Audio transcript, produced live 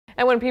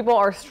And when people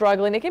are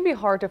struggling, it can be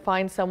hard to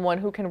find someone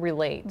who can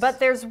relate.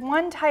 But there's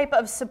one type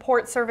of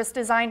support service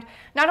designed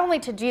not only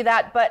to do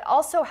that, but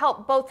also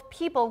help both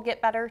people get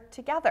better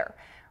together.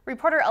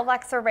 Reporter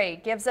Alexa Ray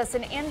gives us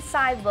an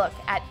inside look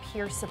at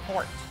peer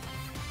support.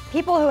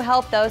 People who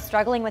help those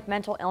struggling with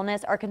mental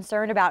illness are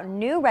concerned about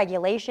new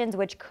regulations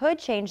which could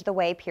change the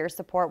way peer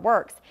support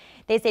works.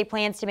 They say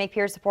plans to make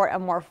peer support a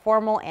more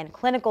formal and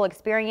clinical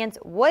experience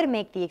would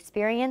make the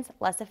experience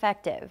less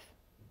effective.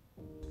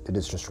 It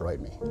has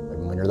destroyed me.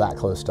 And when you're that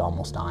close to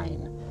almost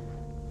dying,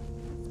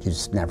 you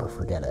just never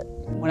forget it.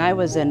 When I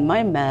was in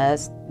my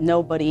mess,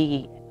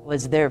 nobody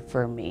was there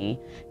for me.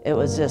 It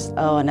was just,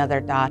 oh,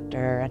 another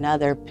doctor,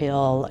 another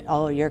pill,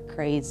 oh, you're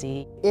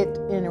crazy. It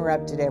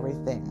interrupted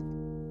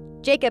everything.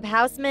 Jacob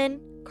Hausman,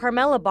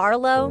 Carmela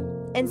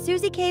Barlow, and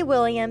Susie K.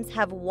 Williams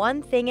have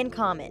one thing in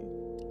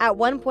common. At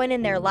one point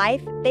in their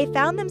life, they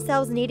found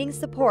themselves needing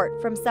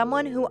support from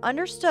someone who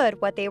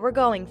understood what they were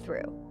going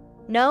through,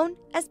 known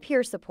as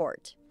peer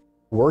support.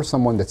 We're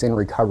someone that's in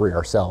recovery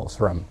ourselves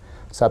from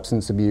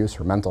substance abuse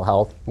or mental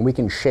health, and we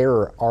can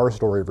share our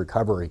story of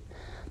recovery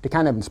to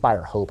kind of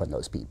inspire hope in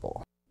those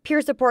people. Peer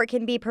support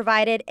can be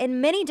provided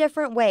in many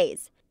different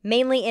ways,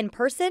 mainly in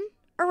person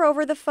or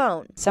over the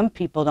phone. Some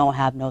people don't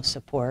have no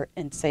support.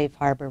 In Safe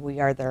Harbor, we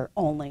are their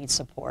only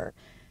support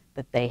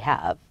that they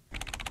have.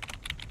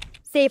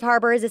 Safe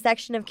Harbor is a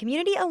section of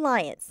Community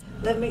Alliance.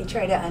 Let me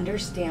try to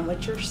understand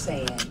what you're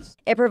saying.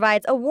 It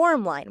provides a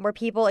warm line where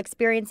people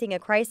experiencing a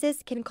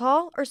crisis can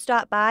call or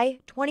stop by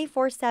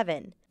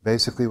 24/7.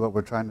 Basically, what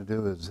we're trying to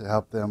do is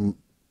help them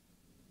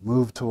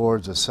move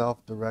towards a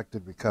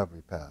self-directed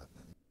recovery path.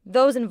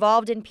 Those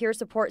involved in peer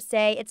support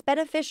say it's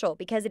beneficial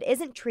because it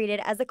isn't treated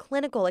as a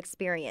clinical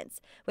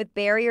experience, with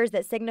barriers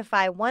that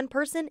signify one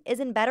person is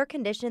in better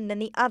condition than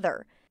the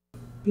other.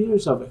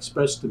 Peers have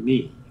expressed to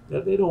me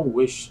that they don't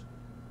wish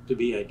to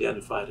be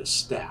identified as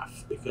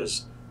staff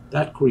because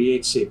that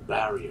creates a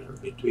barrier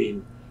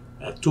between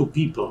two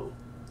people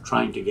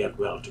trying to get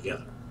well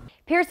together.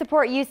 Peer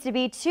support used to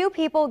be two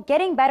people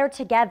getting better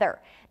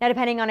together. Now,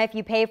 depending on if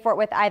you pay for it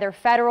with either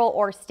federal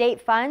or state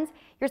funds,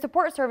 your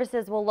support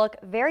services will look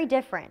very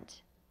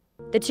different.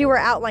 The two are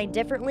outlined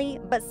differently,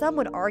 but some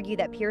would argue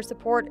that peer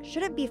support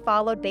shouldn't be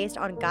followed based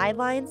on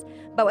guidelines,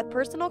 but with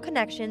personal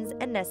connections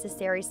and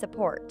necessary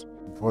support.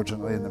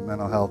 Unfortunately, in the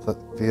mental health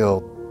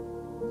field,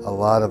 a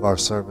lot of our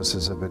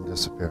services have been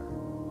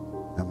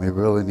disappearing, and we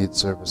really need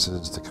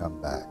services to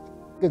come back.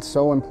 It's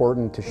so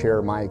important to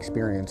share my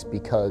experience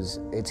because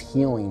it's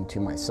healing to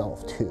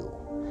myself too.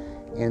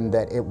 And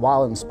that it,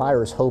 while it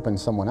inspires hope in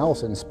someone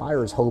else, it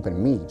inspires hope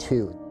in me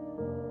too.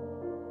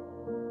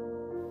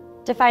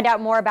 To find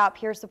out more about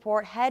peer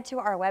support, head to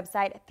our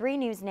website,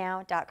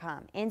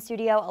 3newsnow.com. In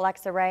studio,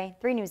 Alexa Ray,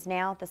 3 News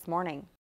Now this morning.